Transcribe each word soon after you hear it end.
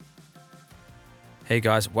Hey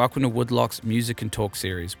guys, welcome to Woodlock's Music and Talk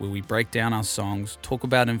series, where we break down our songs, talk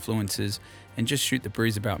about influences, and just shoot the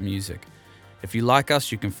breeze about music. If you like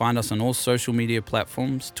us, you can find us on all social media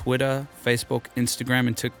platforms, Twitter, Facebook, Instagram,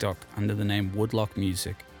 and TikTok under the name Woodlock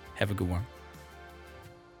Music. Have a good one.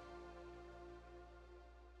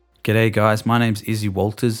 G'day guys, my name's Izzy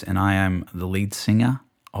Walters and I am the lead singer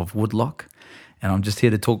of Woodlock. And I'm just here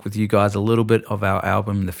to talk with you guys a little bit of our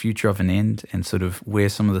album, The Future of an End, and sort of where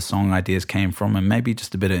some of the song ideas came from, and maybe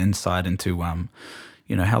just a bit of insight into,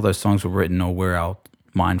 how those songs were written or where our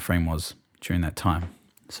mind frame was during that time.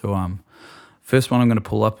 So, first one I'm going to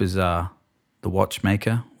pull up is The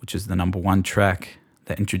Watchmaker, which is the number one track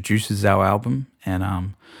that introduces our album.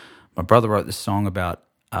 And my brother wrote this song about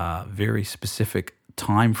a very specific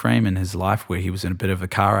time frame in his life where he was in a bit of a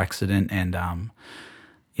car accident and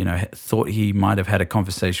thought he might have had a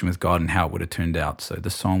conversation with God and how it would have turned out. So the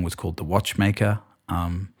song was called The Watchmaker.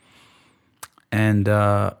 I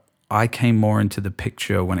came more into the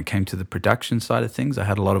picture when it came to the production side of things. I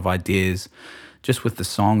had a lot of ideas just with the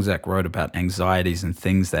songs Zach wrote about anxieties and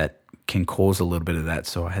things that can cause a little bit of that.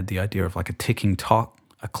 So I had the idea of like a ticking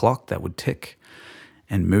a clock that would tick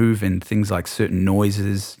and move, and things like certain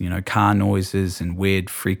noises, car noises and weird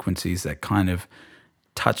frequencies that kind of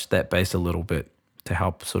touched that bass a little bit to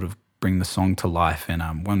help sort of bring the song to life.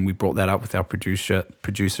 And when we brought that up with our producer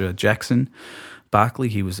Jackson Barkley,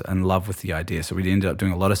 he was in love with the idea. So we ended up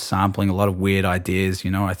doing a lot of sampling, a lot of weird ideas.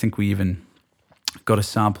 I think we even got a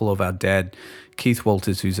sample of our dad, Keith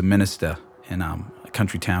Walters, who's a minister in a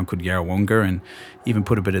country town called Yarrawonga, and even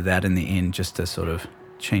put a bit of that in the end just to sort of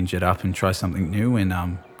change it up and try something new. And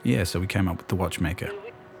so we came up with The Watchmaker.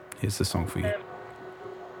 Here's the song for you.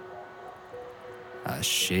 I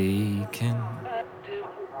shaken,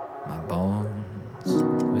 my bones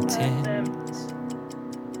were tense.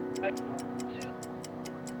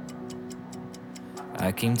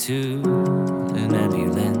 I came to an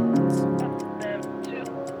ambulance.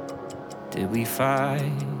 Did we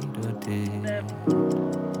fight or did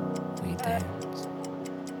we dance?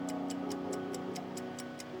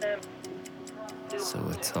 So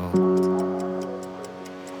I talked,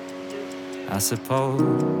 I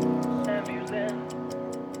suppose.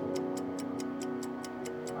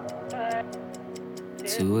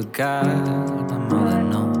 To a guy my mother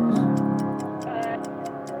knows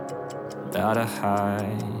about a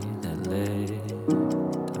high that led to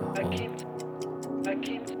home.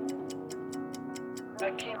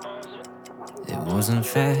 It wasn't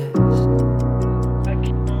fast,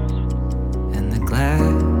 and the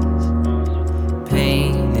glass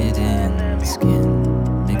painted in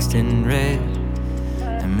skin, mixed in red,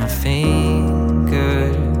 and my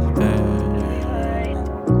fingers burn.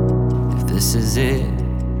 If this is it,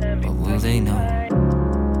 what will they know?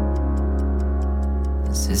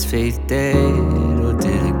 Is his faith dead or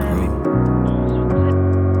did it grow?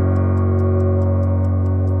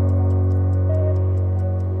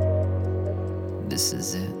 This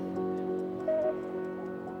is it,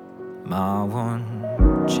 my one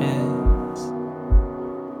chance.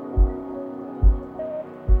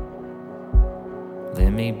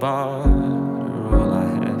 Let me borrow all I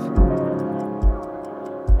have.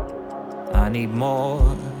 I need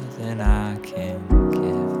more than I can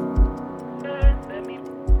give.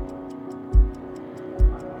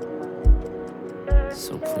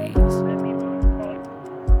 So please,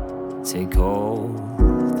 take all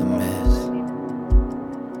the mess.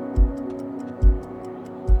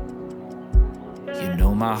 You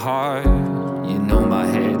know my heart, you know my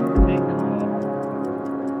head.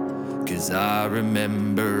 'Cause I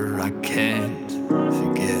remember, I can't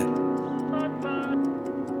forget.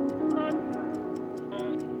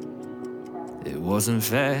 It wasn't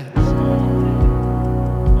fast,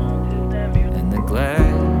 and the glass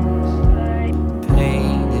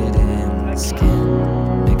painted in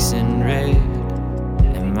skin, mixing red,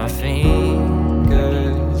 and my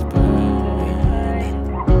fingers burning.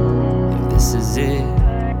 If this is it,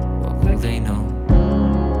 what will they know?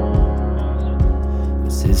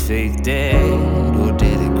 Was his faith dead or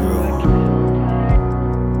did it grow?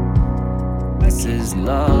 This is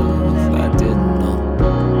love I didn't know.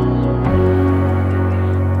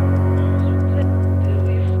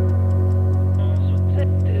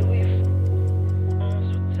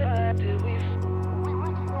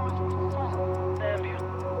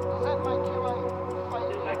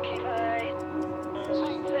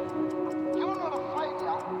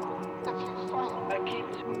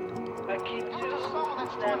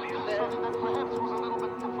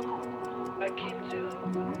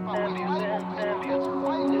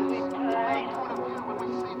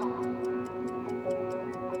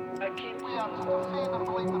 We are to fear and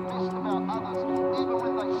believe the best about others.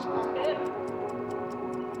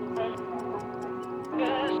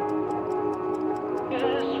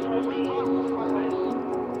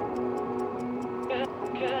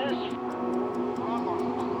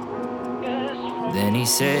 Then he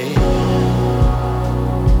said,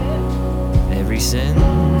 every sin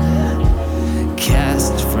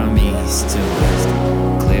cast from east to west,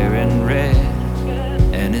 clear and red,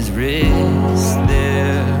 and his wrists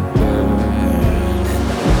they're burning.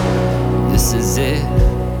 This is it,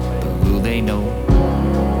 but will they know?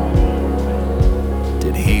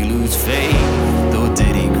 Did he lose faith or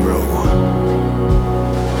did he grow?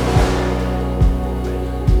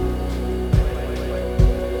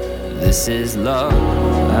 This is love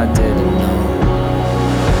I didn't know.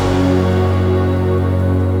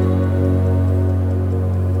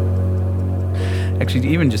 Actually,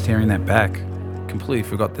 even just hearing that back, completely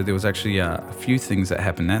forgot that there was actually a few things that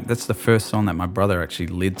happened. That's the first song that my brother actually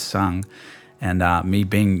lead sung, and me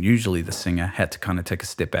being usually the singer had to kind of take a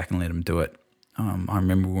step back and let him do it. I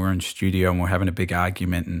remember we were in studio and we were having a big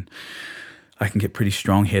argument, and I can get pretty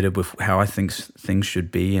strong-headed with how I think things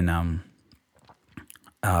should be, and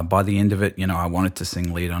by the end of it, I wanted to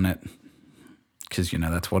sing lead on it because,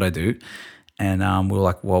 that's what I do. And we were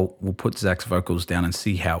like, well, we'll put Zach's vocals down and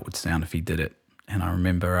see how it would sound if he did it. And I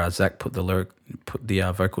remember Zach put the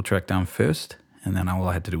vocal track down first, and then all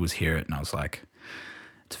I had to do was hear it, and I was like,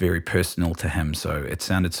 it's very personal to him, so it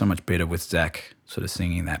sounded so much better with Zach sort of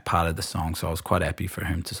singing that part of the song, so I was quite happy for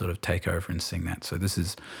him to sort of take over and sing that. So this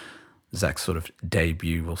is Zach's sort of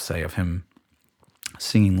debut, we'll say, of him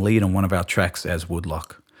singing lead on one of our tracks as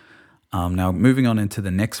Woodlock. Now, moving on into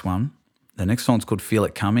the next one. The next song's called Feel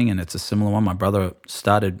It Coming, and it's a similar one. My brother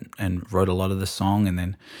started and wrote a lot of the song and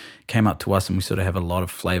then came up to us, and we sort of have a lot of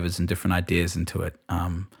flavors and different ideas into it.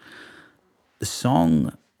 The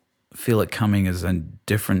song Feel It Coming is a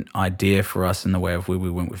different idea for us in the way of where we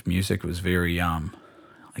went with music. It was very, I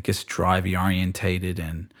guess, drivey orientated,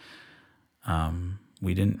 and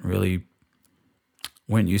we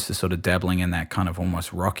weren't used to sort of dabbling in that kind of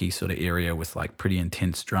almost rocky sort of area with like pretty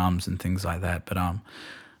intense drums and things like that. But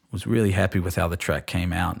was really happy with how the track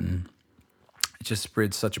came out, and it just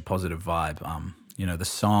spread such a positive vibe. The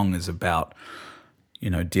song is about,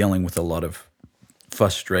 dealing with a lot of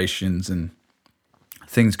frustrations and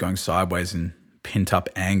things going sideways and pent up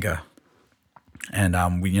anger.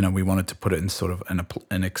 And we wanted to put it in sort of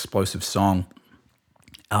an explosive song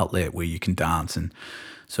outlet where you can dance and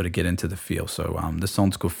sort of get into the feel. So the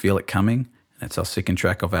song's called Feel It Coming, and it's our second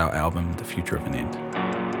track of our album, The Future of an End.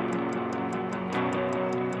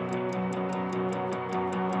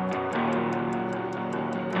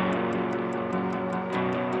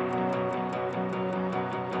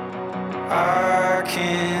 I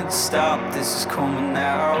can't stop, this is coming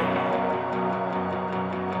out.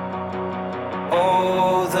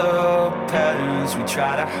 All the patterns we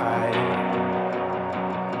try to hide,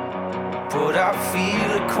 but I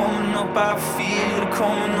feel it coming up, I feel it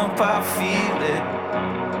coming up, I feel it.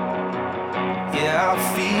 Yeah, I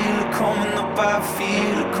feel it coming up, I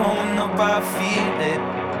feel it coming up, I feel it.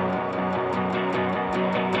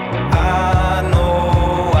 I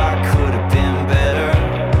know I could have been better.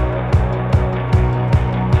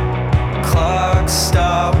 Clock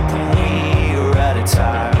stop and we are out of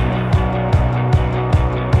time,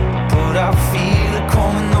 but I feel it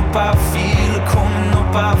coming up, I feel it coming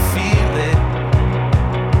up, I feel it.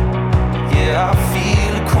 Yeah, I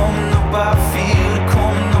feel it coming up, I feel it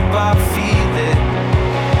coming up, I feel it.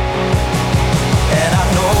 And I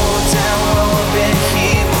know damn well I've been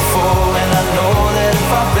here before, and I know that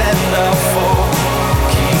if I bend I fall.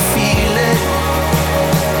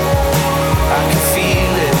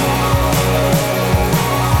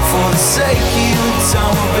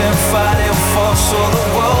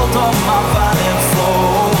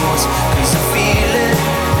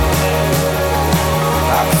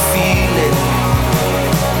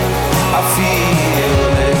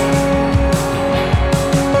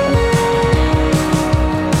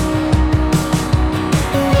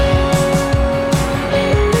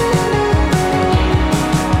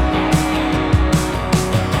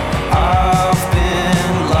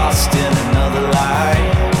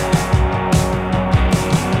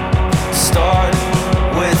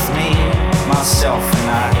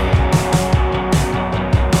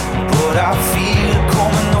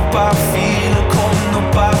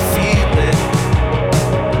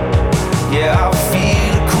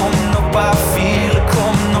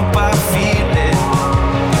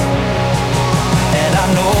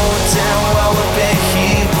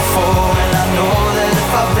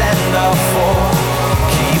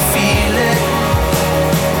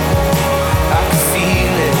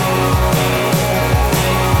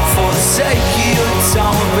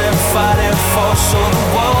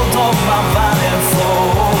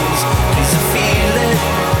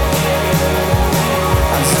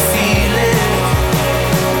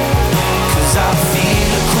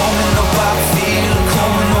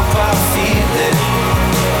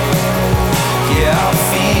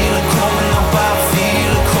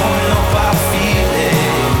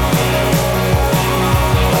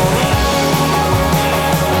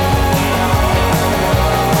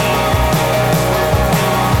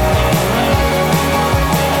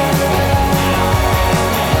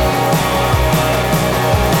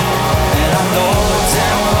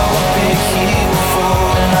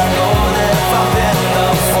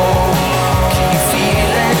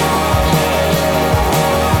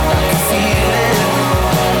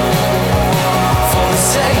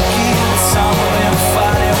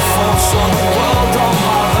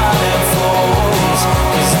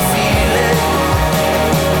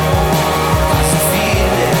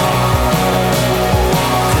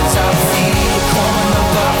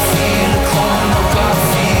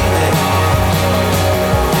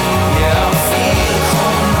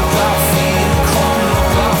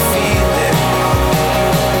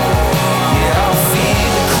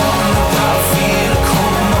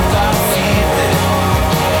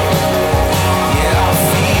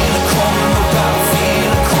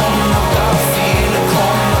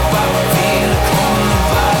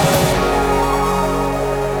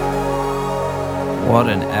 What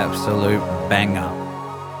an absolute banger.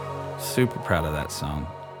 Super proud of that song.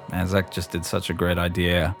 Man, Zach just did such a great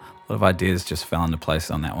idea. A lot of ideas just fell into place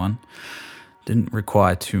on that one. Didn't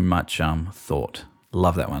require too much thought.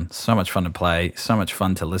 Love that one. So much fun to play, so much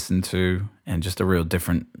fun to listen to, and just a real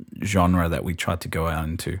different genre that we tried to go out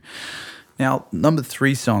into. Now, number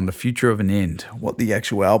 3 song, The Future of an End, what the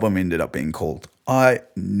actual album ended up being called. I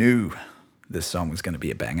knew this song was going to be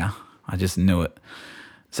a banger. I just knew it.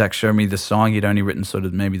 Zach showed me the song. He'd only written sort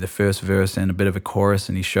of maybe the first verse and a bit of a chorus,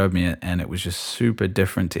 and he showed me it, and it was just super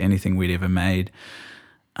different to anything we'd ever made.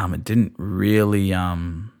 It didn't really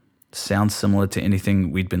sound similar to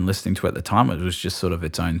anything we'd been listening to at the time. It was just sort of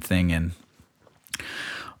its own thing, and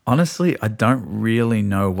honestly, I don't really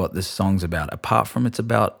know what this song's about, apart from it's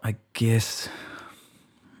about, I guess,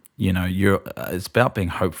 it's about being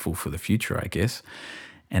hopeful for the future, I guess,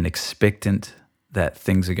 and expectant that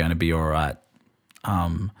things are going to be all right.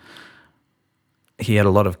 He had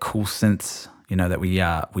a lot of cool synths, that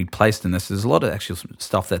we placed in this. There's a lot of actual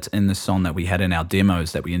stuff that's in this song that we had in our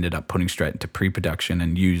demos that we ended up putting straight into pre-production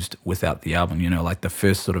and used without the album. Like the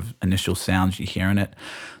first sort of initial sounds you hear in it.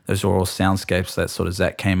 Those are all soundscapes that sort of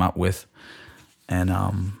Zach came up with. And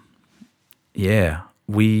I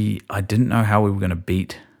didn't know how we were going to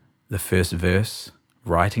beat the first verse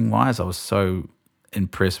writing-wise. I was so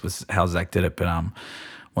impressed with how Zach did it, but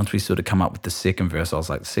once we sort of come up with the second verse, I was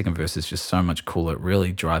like, the second verse is just so much cooler. It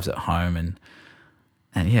really drives it home. And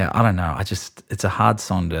yeah, I don't know. It's a hard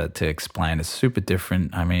song to explain. It's super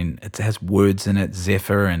different. I mean, it has words in it,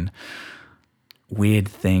 Zephyr and weird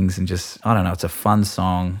things, and just, I don't know. It's a fun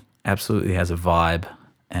song. Absolutely has a vibe.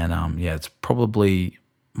 And it's probably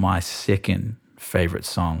my second favorite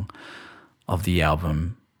song of the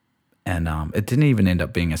album. And it didn't even end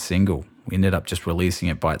up being a single. We ended up just releasing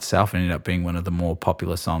it by itself and ended up being one of the more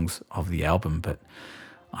popular songs of the album. But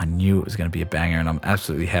I knew it was going to be a banger, and I'm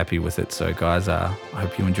absolutely happy with it. So guys, I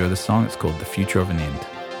hope you enjoy the song. It's called The Future of an End.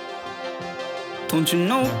 Don't you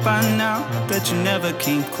know by now that you never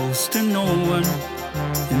came close to no one,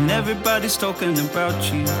 and everybody's talking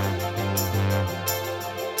about you?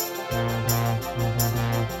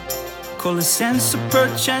 Call a sense of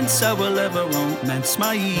perchance I will ever romance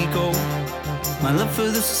my ego. My love for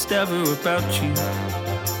this is never about you.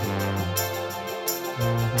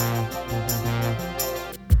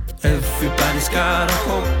 Everybody's got a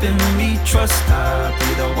hope in me. Trust I'll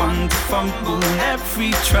be the one to fumble in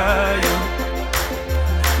every trial.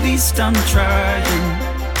 At least I'm trying.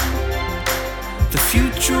 The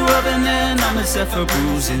future of an end, I'm a zephyr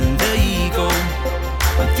bruising the ego.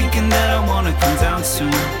 I'm thinking that I wanna come down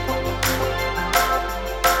soon.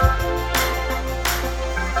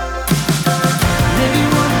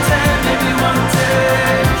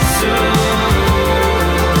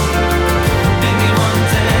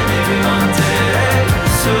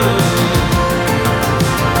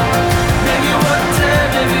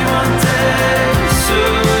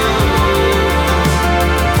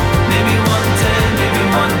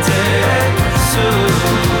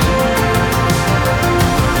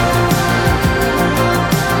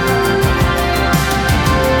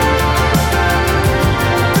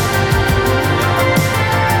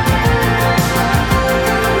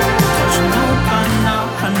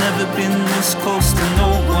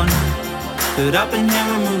 But I've been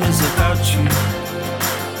hearing rumors about you.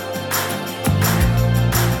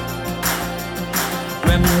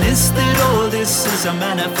 Reminisce that all this is a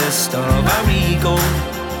manifest of our ego.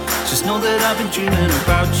 Just know that I've been dreaming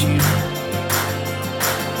about you.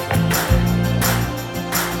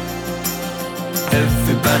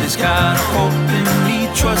 Everybody's got a hope in me.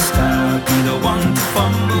 Trust I'll be the one to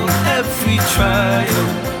fumble every trial.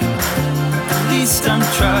 At least I'm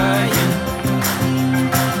trying.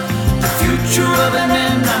 Future of an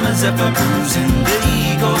end, I'm a zephyr bruising the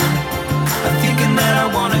ego. I'm thinking that I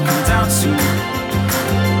wanna come down soon.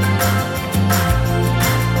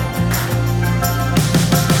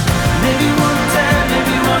 Maybe one day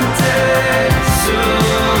soon.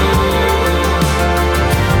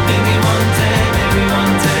 Maybe one day soon. Maybe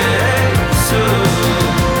one day soon.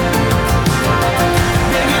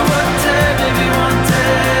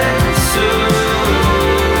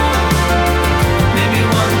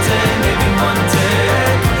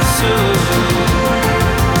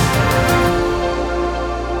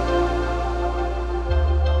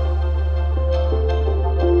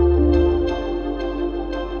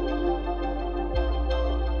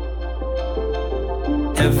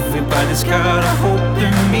 Everybody's got a hope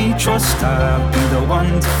in me. Trust I'll be the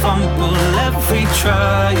one to fumble every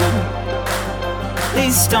trial. At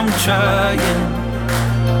least I'm trying.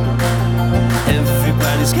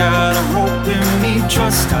 Everybody's got a hope in me.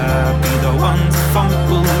 trust, I'll be the one to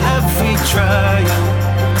fumble every trial.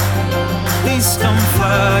 At least I'm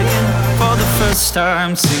flying for the first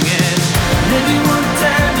time, singing maybe one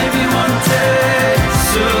day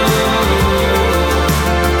soon.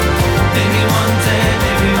 Maybe one day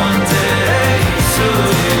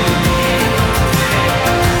soon.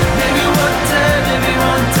 Maybe one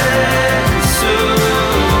day soon.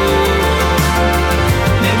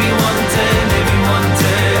 Maybe one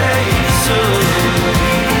day soon.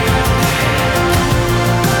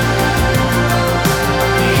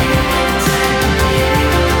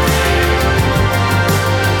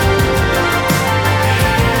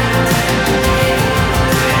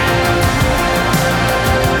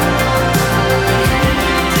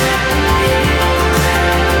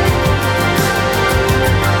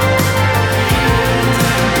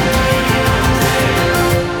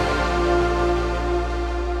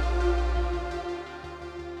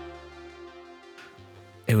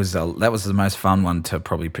 That was the most fun one to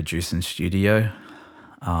probably produce in studio.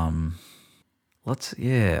 It's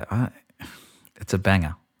a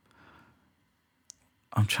banger.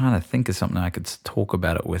 I'm trying to think of something I could talk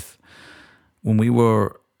about it with. When we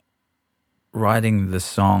were writing the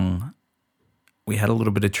song, we had a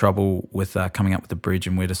little bit of trouble with coming up with the bridge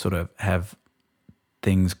and where to sort of have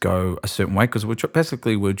things go a certain way, because we're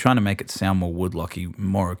trying to make it sound more woodlocky,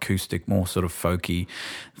 more acoustic, more sort of folky,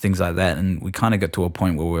 things like that. And we kind of got to a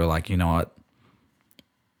point where we were like, you know what,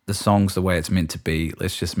 the song's the way it's meant to be.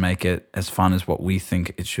 Let's just make it as fun as what we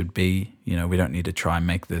think it should be. You know, we don't need to try and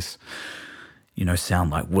make this, you know, sound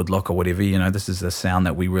like Woodlock or whatever. You know, this is the sound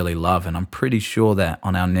that we really love. And I'm pretty sure that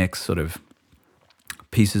on our next sort of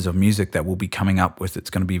pieces of music that we'll be coming up with, it's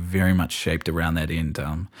going to be very much shaped around that end.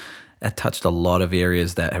 It touched a lot of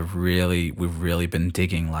areas that we've really been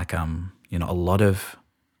digging, like you know, a lot of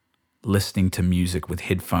listening to music with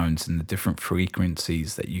headphones and the different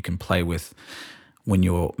frequencies that you can play with when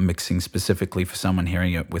you're mixing specifically for someone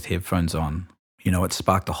hearing it with headphones on. You know, it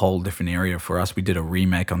sparked a whole different area for us. We did a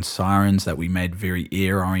remake on Sirens that we made very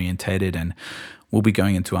ear orientated, and we'll be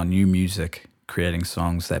going into our new music, creating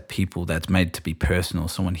songs that's made to be personal.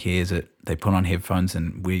 Someone hears it, they put on headphones,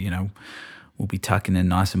 and we'll be tucking in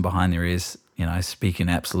nice and behind their ears, you know, speaking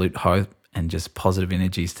absolute hope and just positive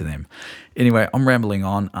energies to them. Anyway, I'm rambling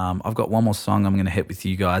on. I've got one more song I'm going to hit with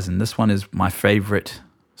you guys, and this one is my favorite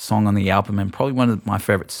song on the album and probably one of my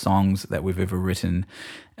favorite songs that we've ever written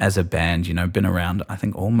as a band. You know, been around, I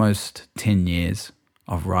think, almost 10 years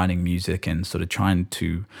of writing music and sort of trying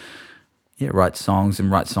to write songs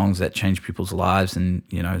that change people's lives and,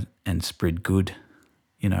 you know, and spread good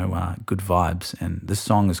vibes. And this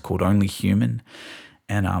song is called Only Human.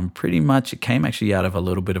 And pretty much it came actually out of a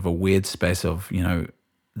little bit of a weird space of, you know,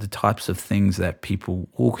 the types of things that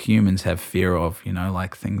all humans have fear of, you know,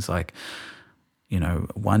 like things like, you know,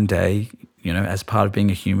 one day, you know, as part of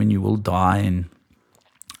being a human, you will die, and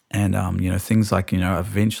you know, things like, you know,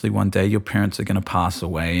 eventually one day your parents are going to pass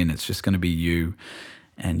away and it's just going to be you.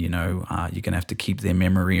 And, you know, you're going to have to keep their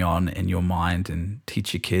memory on in your mind and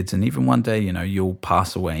teach your kids. And even one day, you know, you'll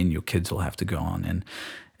pass away and your kids will have to go on. And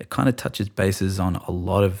it kind of touches bases on a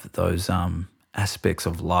lot of those aspects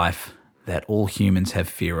of life that all humans have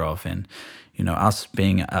fear of. And, you know, us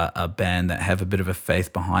being a band that have a bit of a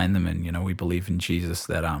faith behind them, and, you know, we believe in Jesus,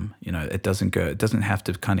 that, you know, it doesn't have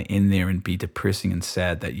to kind of end there and be depressing and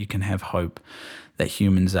sad, that you can have hope that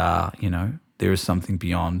humans are, you know, there is something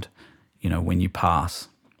beyond, you know, when you pass.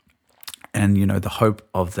 And, you know, the hope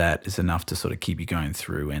of that is enough to sort of keep you going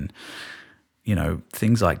through. And, you know,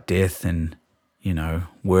 things like death and, you know,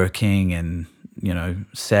 working and, you know,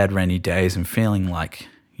 sad rainy days and feeling like,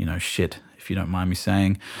 you know, shit, if you don't mind me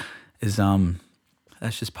saying, is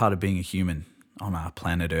that's just part of being a human on our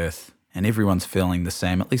planet Earth. And everyone's feeling the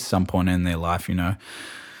same at least some point in their life, you know.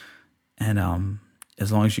 And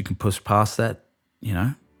as long as you can push past that, you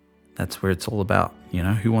know, that's where it's all about. You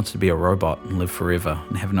know, who wants to be a robot and live forever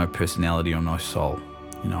and have no personality or no soul?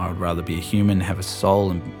 You know, I would rather be a human, have a soul,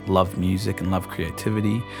 and love music and love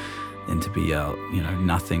creativity than to be you know,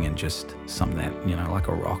 nothing and just something that, you know, like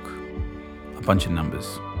a rock, a bunch of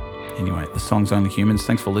numbers. Anyway, the song's Only Humans.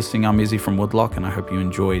 Thanks for listening. I'm Izzy from Woodlock, and I hope you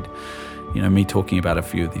enjoyed, you know, me talking about a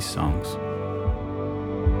few of these songs.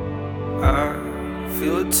 I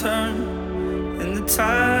feel a turn in the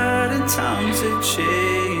tide, and times are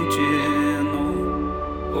changing.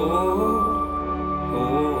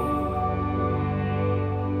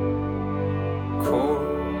 Caught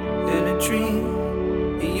in a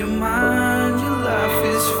dream, in your mind, your life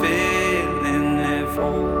is failing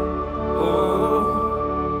ever.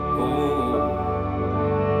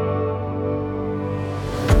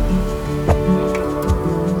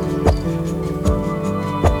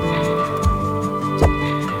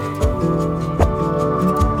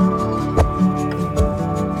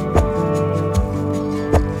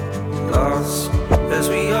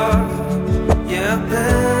 Yeah, a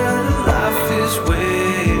better life is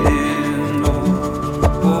waiting. Oh,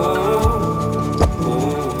 oh, oh,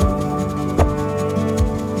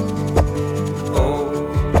 oh,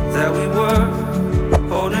 that we were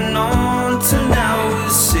holding on to now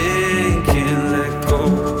is sinking. Let go.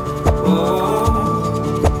 Oh,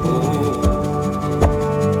 oh.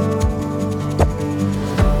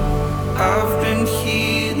 I've been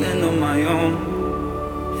healing on my own,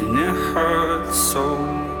 and it hurts so.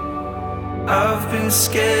 I've been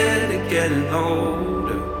scared of getting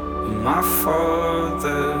older, and my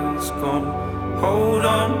father's gone. Hold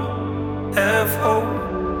on, have hope.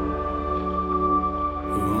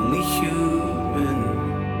 We're only human.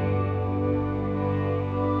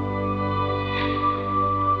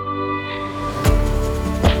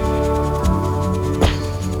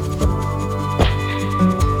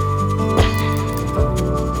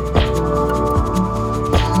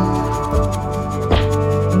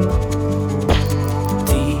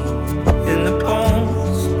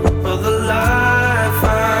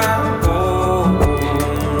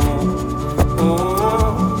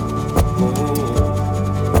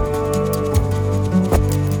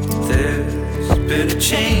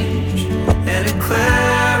 Change and a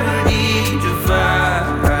clarity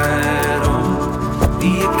divide on.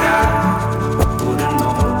 Be a guy, wouldn't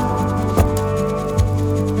know.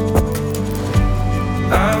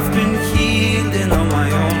 I've been healing on my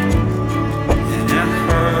own, and it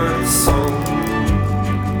hurts so.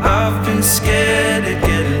 I've been scared of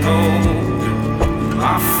getting older.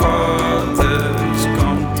 My father's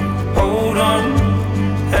gone. Hold on,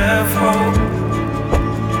 have hope.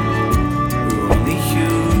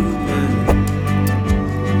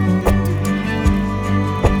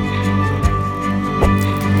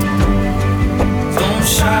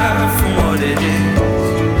 From what it is,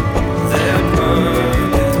 their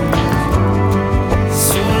burdens.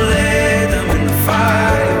 So lay them in the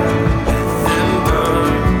fire, let them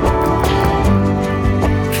burn.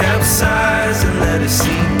 Capsize and let it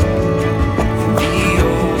sink in the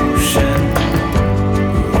ocean.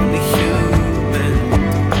 We're only human.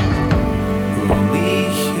 We're only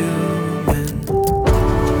human. We're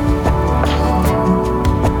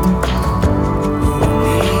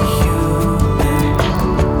only human.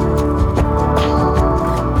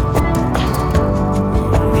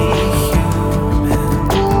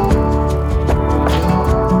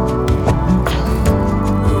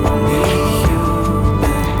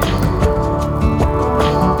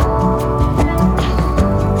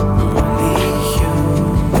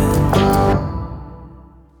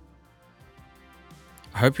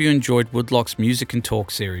 I hope you enjoyed Woodlock's Music and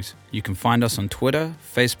Talk series. You can find us on Twitter,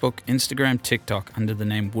 Facebook, Instagram, TikTok under the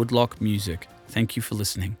name Woodlock Music. Thank you for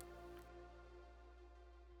listening.